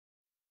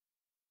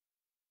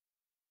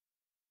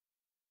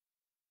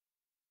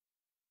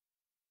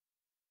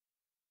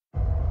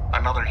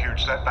Another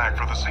huge setback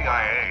for the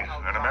CIA.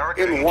 An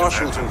American In agent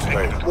Washington has been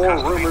today, taken into more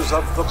custody. rumors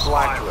of the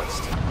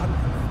Blacklist.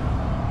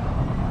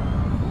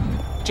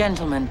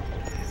 Gentlemen,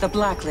 the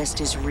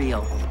Blacklist is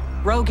real.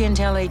 Rogue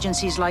intel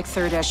agencies like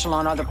Third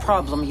Echelon are the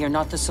problem here,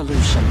 not the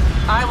solution.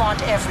 I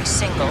want every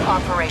single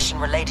operation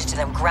related to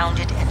them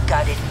grounded and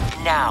gutted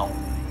now.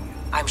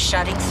 I'm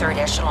shutting Third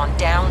Echelon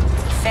down,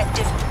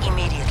 effective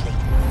immediately.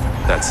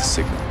 That's the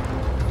signal.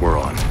 We're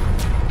on.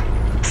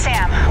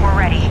 Sam, we're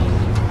ready.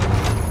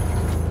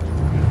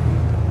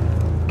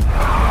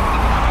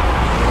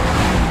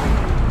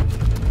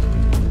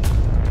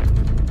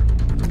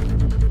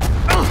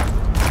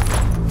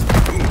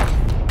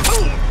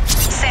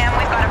 Sam,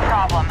 we've got a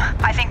problem.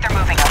 I think they're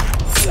moving up.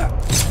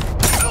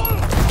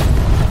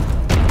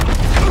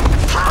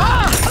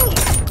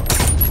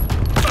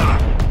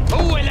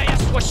 هو لا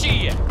يسوى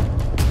شيء.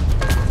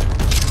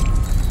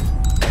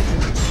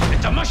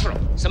 انت مشروب،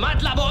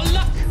 سمعت لا بقول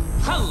لك؟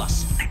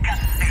 خلص.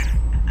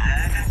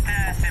 هذا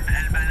تاسم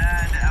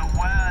البلاد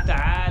أوان.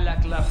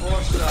 تعالك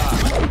لفرصة.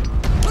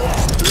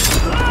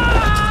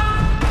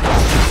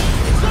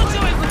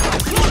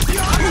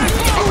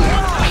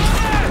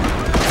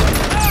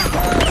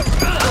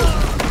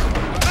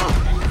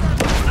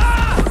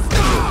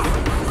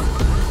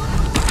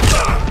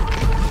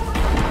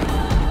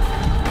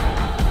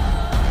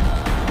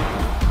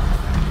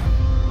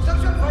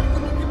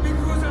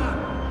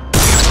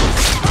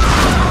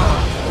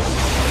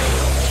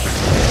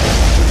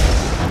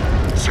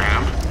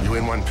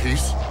 One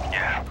piece?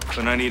 Yeah,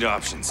 but I need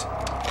options.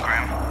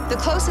 Graham. The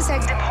closest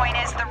exit point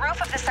is the roof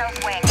of the south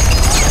wing.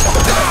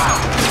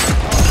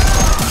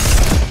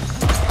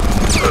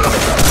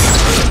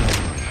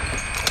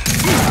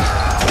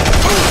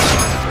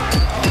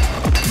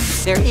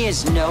 There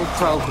is no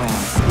program,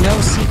 no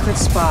secret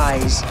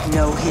spies,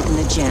 no hidden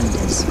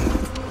agendas.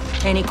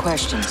 Any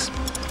questions?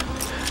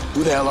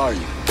 Who the hell are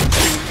you?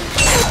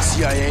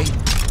 CIA?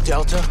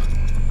 Delta?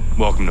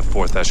 Welcome to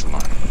Fourth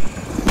Echelon.